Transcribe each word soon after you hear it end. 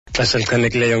Ixesha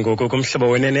elichanekileyo ngoku kumhlobo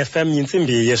we-NFM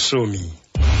yintsimbi yeshumi.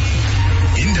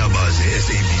 Indaba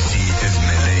ze-SABC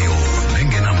ezimeleyo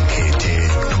nengenamkhethe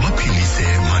nabaphilise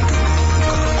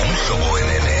manduluka kumhlobo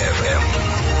we-NFM.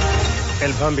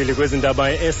 Eliphambili kwezi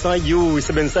ndaba i-SIU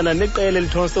isebenzisana neqela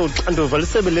elithwaliswe uxanduva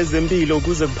lisebe lezempilo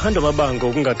ukuze kuphandwe amabango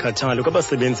okungakhathali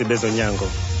kwabasebenzi bezonyango.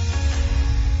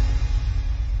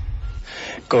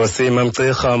 Nkosi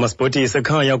Mamcirha masibhotise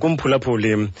ekhaya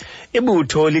kumphulaphuli.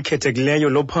 Ibutho elikhethekileyo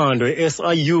lophando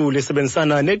i-SIU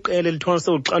lisebenzisana neqela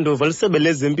elithwaliswe uxanduva lisebe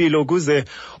lezempilo ukuze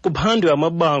kuphandwe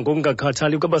amabango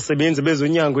okungakhathali kwabasebenzi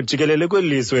bezonyango jikelelele kweli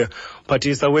lizwe.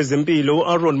 Umphathiswa wezempilo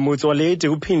uAaron Motsoaledi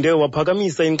uphinde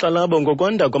waphakamisa inkxalabo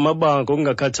ngokwanda kwamabango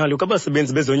okungakhathali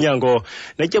kwabasebenzi bezonyango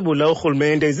natyabula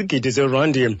urhulumente izigidi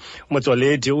zeerandi.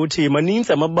 Motsoaledi uthi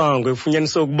maninzi amabango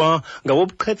efunyaniswe ukuba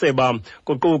ngawobuqhetseba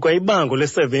kuqukwa ibango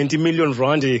le-70 million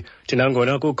randi.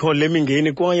 Nangona kukho le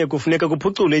mingeni kwaye kufuneka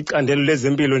kuphucule icandelo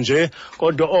lezempilo nje,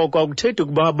 kodwa oko akuthethi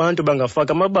ukuba abantu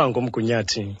bangafaka amabango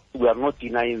omgunyathi. We are not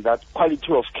denying that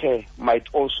quality of care might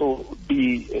also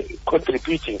be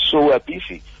contributing. So we are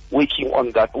busy working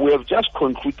on that. We have just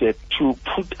concluded to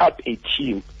put up a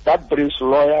team that brings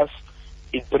lawyers,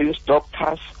 it brings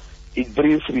doctors, it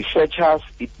brings researchers,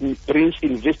 it brings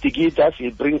investigators,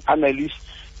 it brings analysts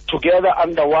together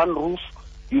under one roof.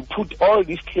 You put all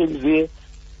these claims there,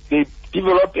 they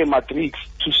develop a matrix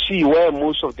to see where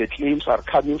most of the claims are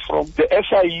coming from. The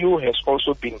SIU has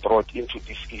also been brought into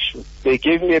this issue. They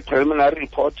gave me a preliminary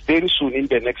report. Very soon, in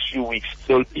the next few weeks,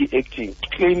 they will be acting.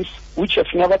 Claims which have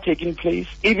never taken place,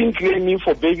 even claiming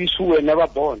for babies who were never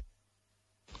born.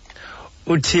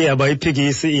 Uthi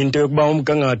abayiphikisi into yokuba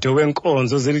umgangatho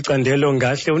wenkonzo zelicandelo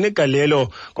ngahle unegalelo,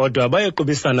 kodwa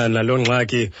bayequbisana nalo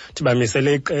ngxaki.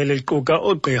 Bamisele iqela eliquka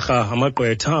oogqirha,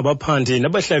 amagqwetha, abaphandi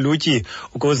nabahlalutyi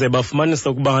ukuze bafumanise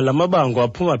ukuba la mabango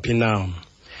aphuma phi na.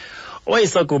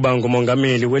 Owayesakuba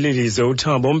ngumongameli weli lizwe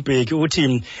uThabo Mbeki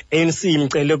uthi ANC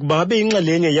imcele ukuba abe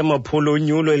yinxalenye yamaphulo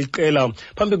onyulo eliqela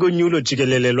phambi konyulo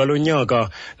jikelelele lwalo nyaka.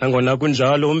 Nangona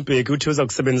kunjalo uMbeki uthi uza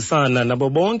kusebenzisana nabo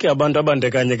bonke abantu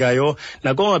abandakanyekayo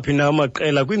nakowaphi na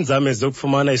amaqela kwinzame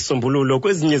zokufumana isisombululo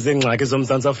kwezinye zeengxaki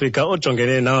zoMzantsi Afrika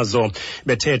ojongene nazo.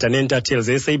 Bethetha neentatheli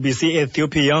ze-SABC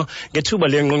Ethiopia ngethuba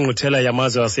lengqungquthela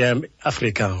yamazwe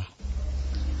ase-Afrika.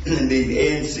 The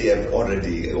ANC have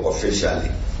already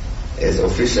has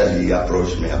officially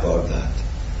approached me about that.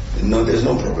 No, there's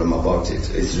no problem about it.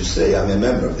 It's to say I'm a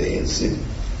member of the ANC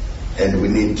and we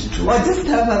need to... Well, this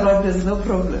time around there's no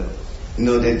problem.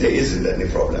 No, there isn't any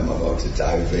problem about it.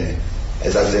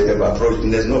 As I said, I've approached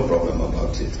and there's no problem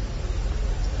about it.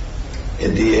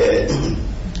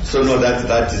 So no,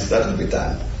 that will be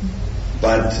done.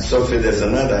 But Sophie, there's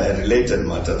another related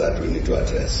matter that we need to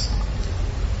address.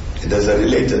 There's a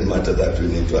related matter that we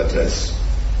need to address.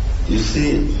 You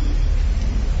see,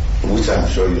 which I'm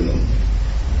sure you know,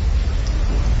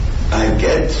 I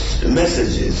get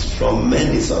messages from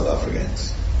many South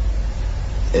Africans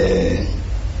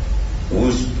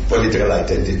whose political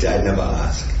identity I never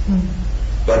ask.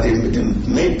 But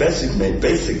the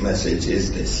basic message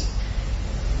is this.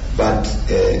 But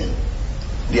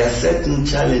there are certain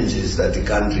challenges that the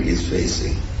country is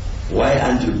facing. Why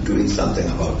aren't you doing something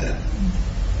about them?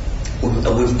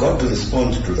 We've got to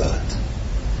respond to that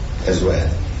as well.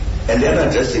 And they are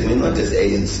addressing me not as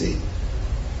ANC,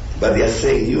 but they are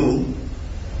saying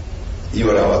you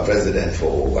are our president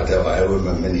for whatever,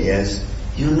 however many years.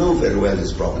 You know very well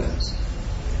these problems.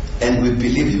 And we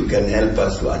believe you can help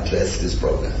us to address these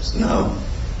problems. Now,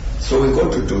 so we've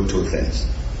got to do two things.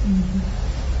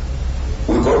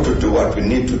 We've got to do what we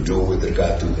need to do with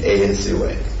regard to ANC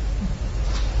work.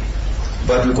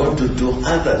 But we've got to do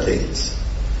other things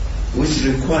which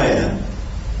require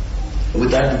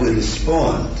that we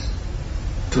respond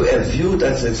to a view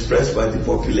that's expressed by the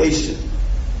population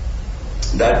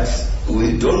that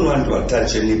we don't want to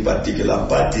attach any particular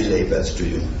party labels to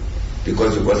you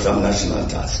because you've got some national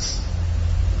tasks.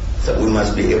 So we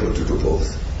must be able to do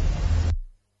both.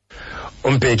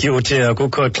 Umbeki uthe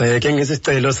akukho xheke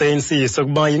ngesicelo se-ANC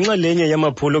sokuba yinxalenye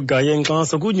yamaphulo okugaya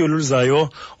inkxaso kunyulo luzayo.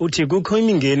 Uthi kukho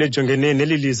imingeni ejongene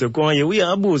neli lizwe kwaye uye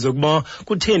abuze ukuba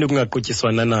kutheni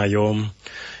kungaqutyiswana nayo.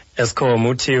 Eskom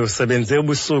uthi usebenze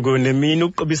ubusuku nemini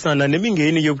ukuqobisana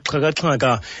nemingeni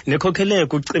yobuxhakaxhaka nekhokheleke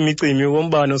kucimicimi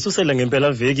wombane ususela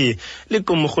ngempelaveki.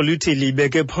 Liqumrhu lithi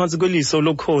libeke phantsi kweliso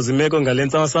lokhozi imeko ngale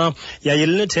ntsasa yaye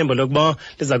linethemba lokuba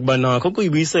liza kuba nakho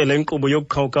ukuyibuyisela inkqubo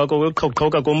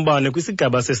yokuqhawuqhawuka kombane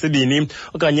kwisigaba sesibini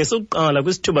okanye sokuqala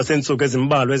kwisithuba seentsuku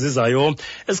ezimbalwa ezizayo.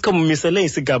 Eskom umisele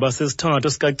isigaba sesithathu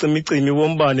sikacimicimi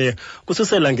wombane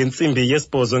kususela ngentsimbi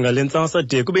yesibhozo ngale ntsasa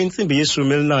de kube intsimbi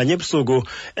ye-11 ebusuku.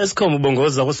 Eskom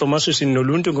ubongoza kusomashishini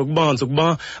noluntu ngokubanzi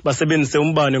ukuba basebenzise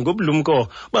umbane ngobulumko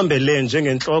bambele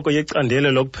njengentloko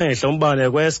yecandelo lokuphehla umbane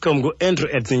kwe-Eskom ngu-Andrew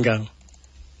Edzinga.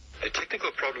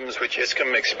 Technical problems which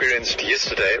Eskom experienced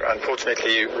yesterday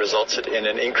unfortunately resulted in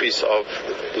an increase of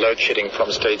load shedding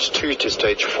from stage 2 to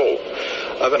stage 4.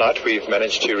 Overnight we've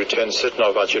managed to return certain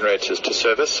of our generators to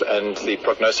service, and the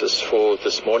prognosis for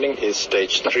this morning is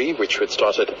stage 3, which would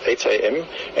start at 8 a.m.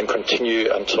 and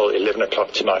continue until 11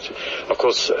 o'clock tonight. Of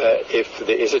course, if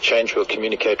there is a change, we'll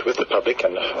communicate with the public,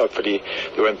 and hopefully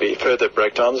there won't be further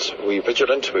breakdowns. We're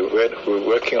vigilant, we're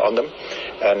working on them,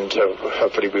 and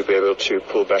hopefully we'll be able to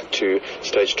pull back to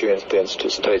stage 2 and then to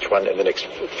stage 1 in the next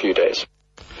few days.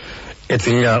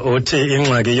 Edzinga uthi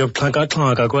ingxaki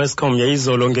yokuxhaka-xhaka kwe-Eskom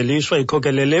yayizolo ngelishwa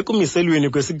ikhokelele kumiselweni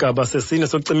kwesigaba sesine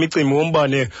socimicimi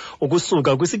wombane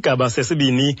ukusuka kwisigaba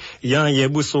sesibini, yaye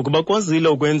busuku bakwazile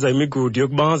ukwenza imigudu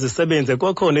yokuba zisebenze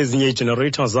kwakhona ezinye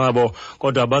iigenerator zabo,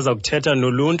 kodwa baza kuthetha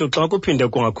noluntu xa kuphinde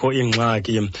kwakho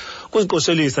ingxaki.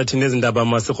 Kuziqoshelisa thina ezindaba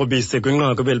masirhobise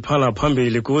kwinqaku beliphala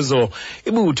phambili kuzo.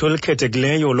 Ibutho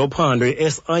elikhethekileyo lophando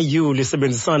i-SIU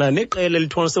lisebenzisana neqela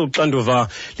elithwaliswe uxanduva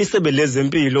lisebe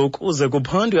lezempilo ukuze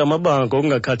kuphandwe amabango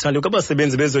okungakhathali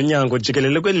kwabasebenzi bezonyango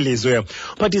jikelelele kweli lizwe.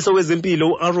 Umphathiswa wezempilo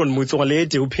uAaron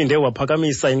Motsoaledi uphinde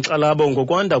waphakamisa inkxalabo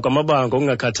ngokwanda kwamabango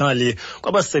okungakhathali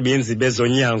kwabasebenzi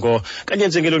bezonyango. Kanye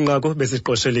njengelo nqaku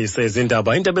besiqoshelise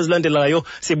izindaba. Iindaba ezilandelayo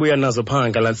sibuya nazo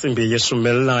phanga la ntsimbi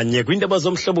ye-11 kwindaba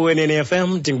zomhlobo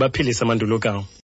we-NFM ndingubaphilisa Manduluka.